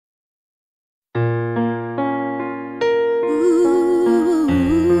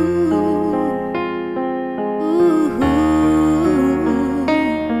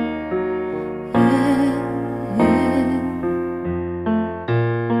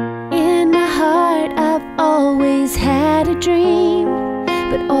always had a dream,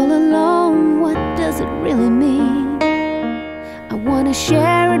 but all alone, what does it really mean? I wanna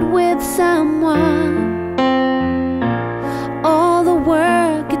share it with someone. All the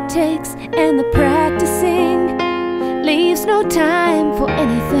work it takes and the practicing leaves no time for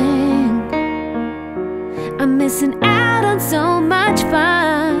anything. I'm missing out on so much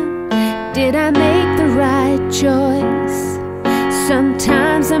fun. Did I make the right choice?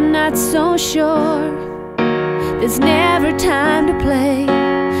 Sometimes I'm not so sure. There's never time to play,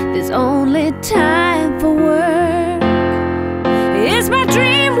 there's only time for work. Is my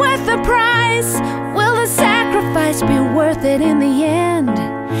dream worth the price? Will the sacrifice be worth it in the end?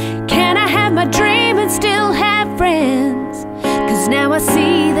 Can I have my dream and still have friends? 'Cause now I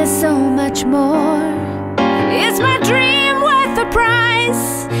see there's so much more. Is my dream worth the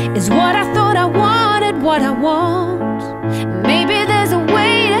price? Is what I thought I wanted what I want? Maybe there's a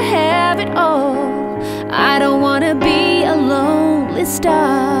way to have it all. I don't wanna be a lonely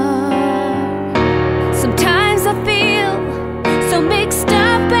star. Sometimes I feel so mixed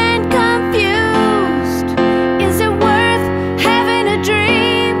up and confused. Is it worth having a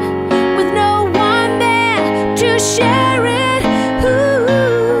dream with no one there to share it? Ooh.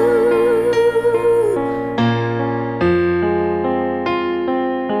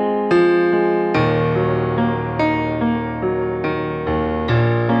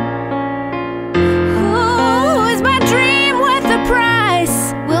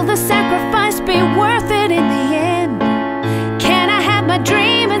 Will the sacrifice be worth it in the end? Can I have my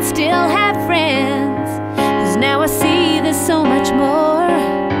dream and still have friends? 'Cause now I see there's so much more.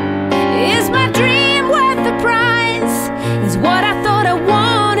 Is my dream worth the price? Is what I thought I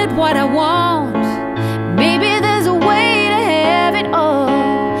wanted what I want? Maybe there's a way to have it all.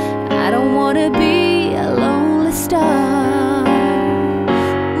 I don't wanna be a lonely star.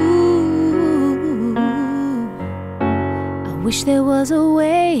 Ooh, I wish there was a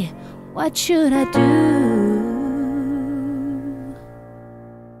way. What should I do?